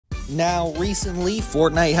Now, recently,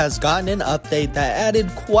 Fortnite has gotten an update that added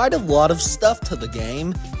quite a lot of stuff to the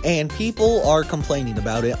game, and people are complaining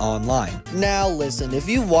about it online. Now, listen, if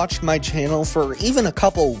you've watched my channel for even a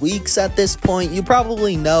couple weeks at this point, you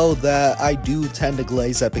probably know that I do tend to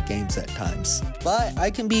glaze Epic Games at times. But I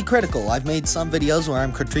can be critical. I've made some videos where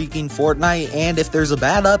I'm critiquing Fortnite, and if there's a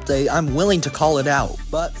bad update, I'm willing to call it out.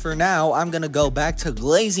 But for now, I'm gonna go back to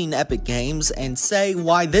glazing Epic Games and say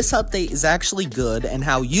why this update is actually good and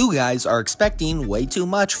how you guys are expecting way too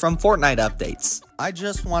much from Fortnite updates. I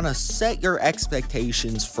just want to set your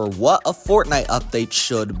expectations for what a Fortnite update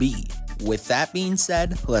should be. With that being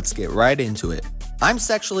said, let's get right into it. I'm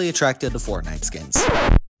sexually attracted to Fortnite skins.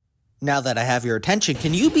 Now that I have your attention,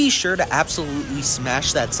 can you be sure to absolutely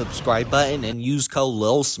smash that subscribe button and use code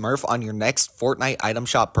LilSmurf on your next Fortnite item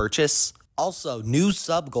shop purchase? Also, new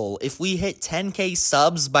sub goal. If we hit 10k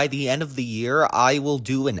subs by the end of the year, I will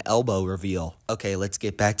do an elbow reveal. Okay, let's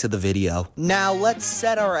get back to the video. Now, let's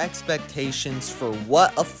set our expectations for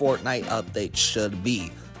what a Fortnite update should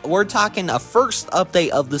be. We're talking a first update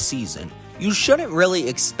of the season. You shouldn't really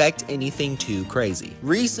expect anything too crazy.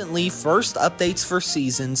 Recently, first updates for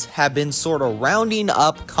seasons have been sort of rounding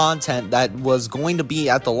up content that was going to be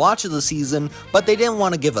at the launch of the season, but they didn't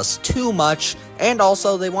want to give us too much, and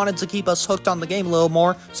also they wanted to keep us hooked on the game a little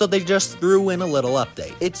more, so they just threw in a little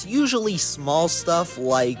update. It's usually small stuff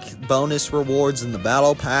like bonus rewards in the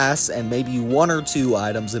Battle Pass and maybe 1 or 2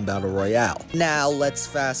 items in Battle Royale. Now, let's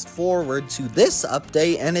fast forward to this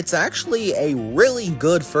update, and it's actually a really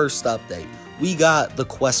good first update. We got the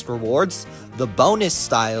quest rewards, the bonus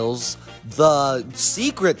styles, the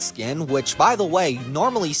secret skin, which, by the way,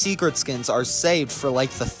 normally secret skins are saved for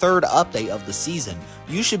like the 3rd update of the season.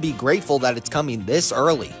 You should be grateful that it's coming this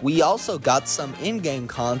early. We also got some in-game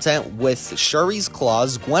content with Shuri's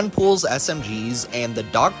Claws, Gwenpool's SMGs, and the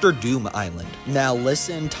Dr. Doom Island. Now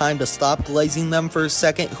listen, time to stop glazing them for a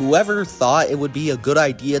second. Whoever thought it would be a good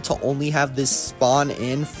idea to only have this spawn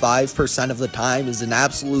in 5% of the time is an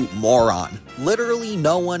absolute moron. Literally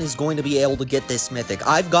no one is going to be able to get this mythic.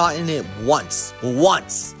 I've gotten it once,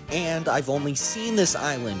 and I've only seen this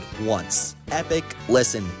island once. Epic,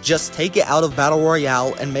 listen, just take it out of Battle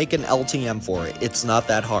Royale and make an LTM for it. It's not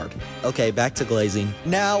that hard. Okay, back to glazing.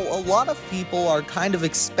 Now, a lot of people are kind of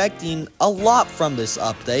expecting a lot from this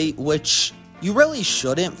update, which you really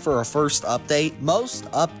shouldn't for a first update. Most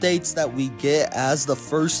updates that we get as the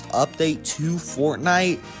first update to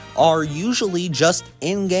Fortnite are usually just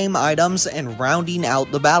in-game items and rounding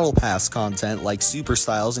out the Battle Pass content like super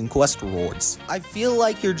styles and quest rewards. I feel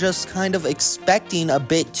like you're just kind of expecting a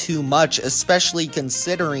bit too much, especially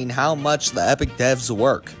considering how much the Epic devs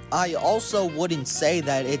work. I also wouldn't say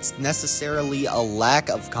that it's necessarily a lack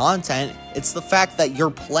of content, it's the fact that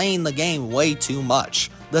you're playing the game way too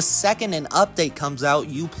much. The second an update comes out,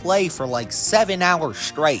 you play for like 7 hours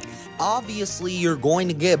straight. Obviously, you're going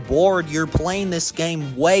to get bored. You're playing this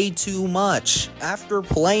game way too much. After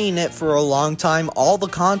playing it for a long time, all the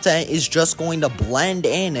content is just going to blend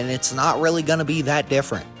in and it's not really going to be that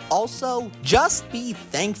different. Also, just be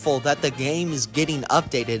thankful that the game is getting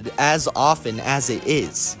updated as often as it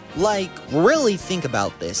is. Like, really think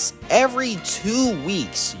about this. Every 2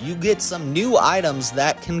 weeks, you get some new items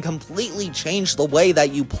that can completely change the way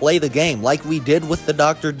that you play the game, like we did with the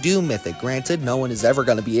Dr. Doom mythic. Granted, no one is ever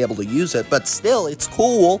going to be able to use it, but still, it's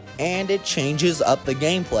cool, and it changes up the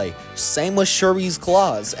gameplay. Same with Shuri's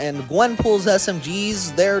Claws, and Gwenpool's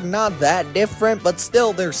SMGs, they're not that different, but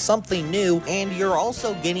still, there's something new, and you're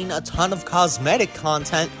also getting a ton of cosmetic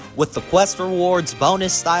content with the quest rewards,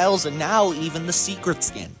 bonus styles, and now even the secret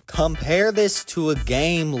skin. Compare this to a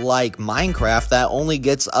game like Minecraft that only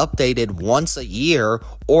gets updated once a year,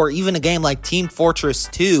 or even a game like Team Fortress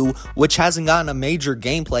 2, which hasn't gotten a major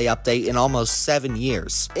gameplay update in almost 7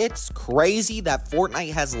 years. It's crazy that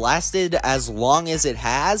Fortnite has lasted as long as it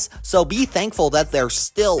has, so be thankful that they're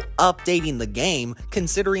still updating the game,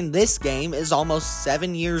 considering this game is almost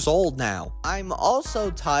 7 years old now. I'm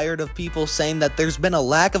also tired of people saying that there's been a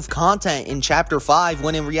lack of content in Chapter 5,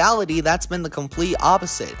 when in reality, that's been the complete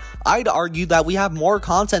opposite. I'd argue that we have more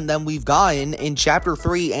content than we've gotten in Chapter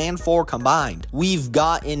 3 and 4 combined. We've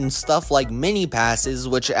gotten stuff like mini passes,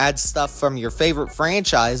 which add stuff from your favorite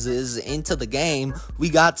franchises into the game. We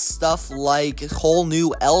got stuff like whole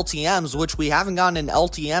new LTMs, which we haven't gotten an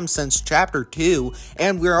LTM since Chapter 2,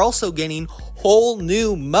 and we're also getting whole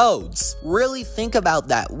new modes. Really think about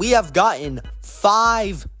that. We have gotten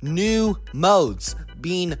 5 new modes.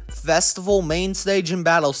 being Festival Main Stage and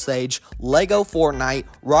Battle Stage, Lego Fortnite,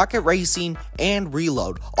 Rocket Racing, and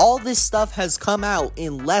Reload. All this stuff has come out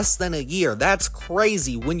in less than a year. That's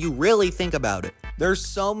crazy when you really think about it. There's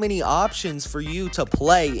so many options for you to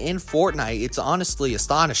play in Fortnite, it's honestly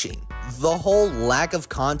astonishing. The whole lack of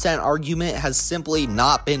content argument has simply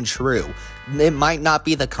not been true. It might not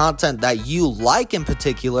be the content that you like in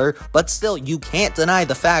particular, but still, you can't deny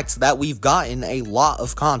the fact that we've gotten a lot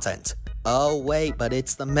of content. Oh wait, but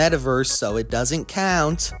it's the metaverse, so it doesn't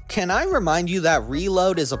count. Can I remind you that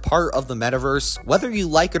Reload is a part of the metaverse? Whether you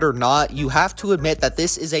like it or not, you have to admit that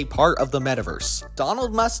this is a part of the metaverse.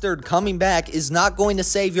 Donald Mustard coming back is not going to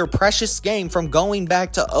save your precious game from going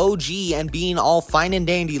back to OG and being all fine and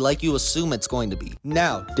dandy like you assume it's going to be.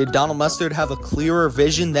 Now, did Donald Mustard have a clearer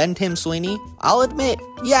vision than Tim Sweeney? I'll admit,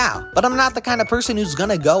 yeah, but I'm not the kind of person who's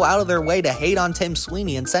gonna go out of their way to hate on Tim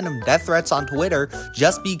Sweeney and send him death threats on Twitter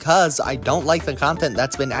just because I don't like the content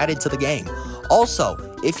that's been added to the game. Also,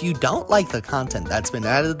 if you don't like the content that's been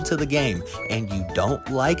added to the game and you don't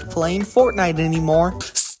like playing Fortnite anymore,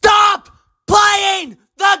 stop playing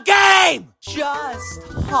the game! Just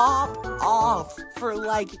hop off for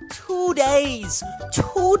like 2 days.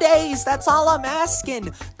 2 days, that's all I'm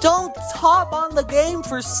asking. Don't hop on the game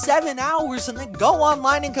for 7 hours and then go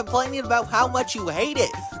online and complaining about how much you hate it.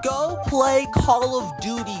 Go play Call of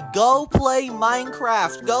Duty. Go play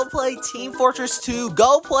Minecraft. Go play Team Fortress 2.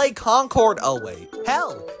 Go play Concord. Oh wait.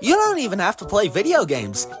 Hell, you don't even have to play video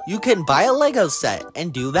games. You can buy a Lego set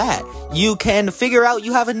and do that. You can figure out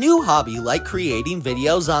you have a new hobby like creating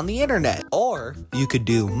videos on the internet. Or you could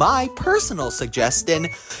do my personal suggestion,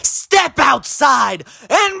 step outside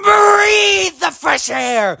and breathe the fresh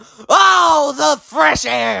air. Oh, the fresh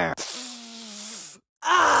air.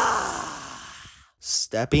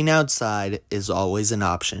 Stepping outside is always an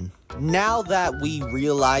option. Now that we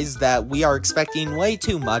realize that we are expecting way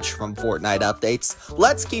too much from Fortnite updates,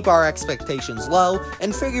 let's keep our expectations low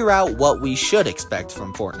and figure out what we should expect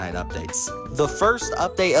from Fortnite updates. The first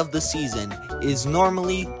update of the season is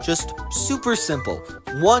normally just super simple.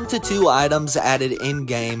 1 to 2 items added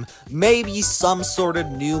in-game, maybe some sort of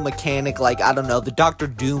new mechanic like, I don't know, the Dr.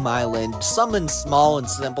 Doom Island, something small and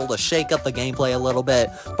simple to shake up the gameplay a little bit,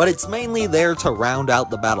 but it's mainly there to round out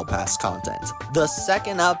the Battle Pass content. The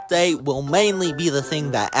second update will mainly be the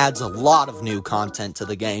thing that adds a lot of new content to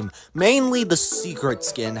the game, mainly the secret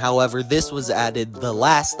skin. However, this was added the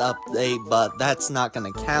last update, but that's not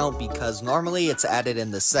gonna count because normally it's added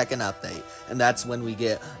in the second update, and that's when we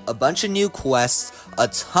get a bunch of new quests, a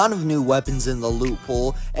ton of new weapons in the loot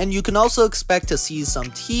pool, and you can also expect to see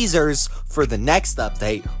some teasers for the next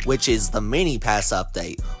update, which is the mini pass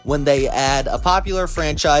update, when they add a popular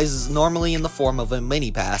franchise, normally in the form of a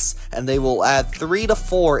mini pass, and they will add 3 to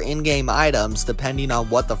 4 in-game items depending on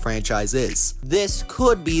what the franchise is. This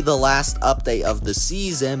could be the last update of the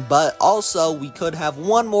season, but also we could have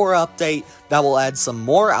one more update that will add some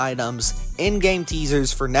more items, in-game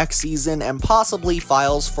teasers for next season, and possibly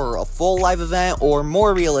files for a full live event, or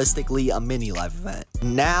more realistically, a mini live event.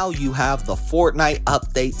 Now you have the Fortnite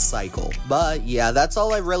update cycle. But yeah, that's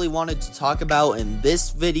all I really wanted to talk about in this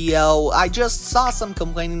video. I just saw some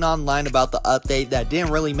complaining online about the update that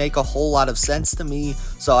didn't really make a whole lot of sense to me,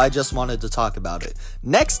 so I just wanted to talk about it.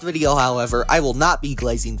 Next video, however, I will not be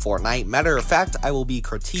glazing Fortnite. Matter of fact, I will be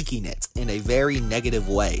critiquing it in a very negative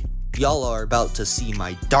way. Y'all are about to see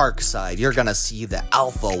my dark side. You're gonna see the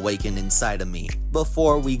alpha awaken inside of me.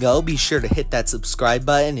 Before we go, be sure to hit that subscribe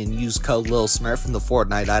button and use code LilSmurf in the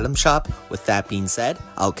Fortnite item shop. With that being said,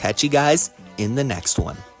 I'll catch you guys in the next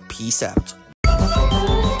one. Peace out.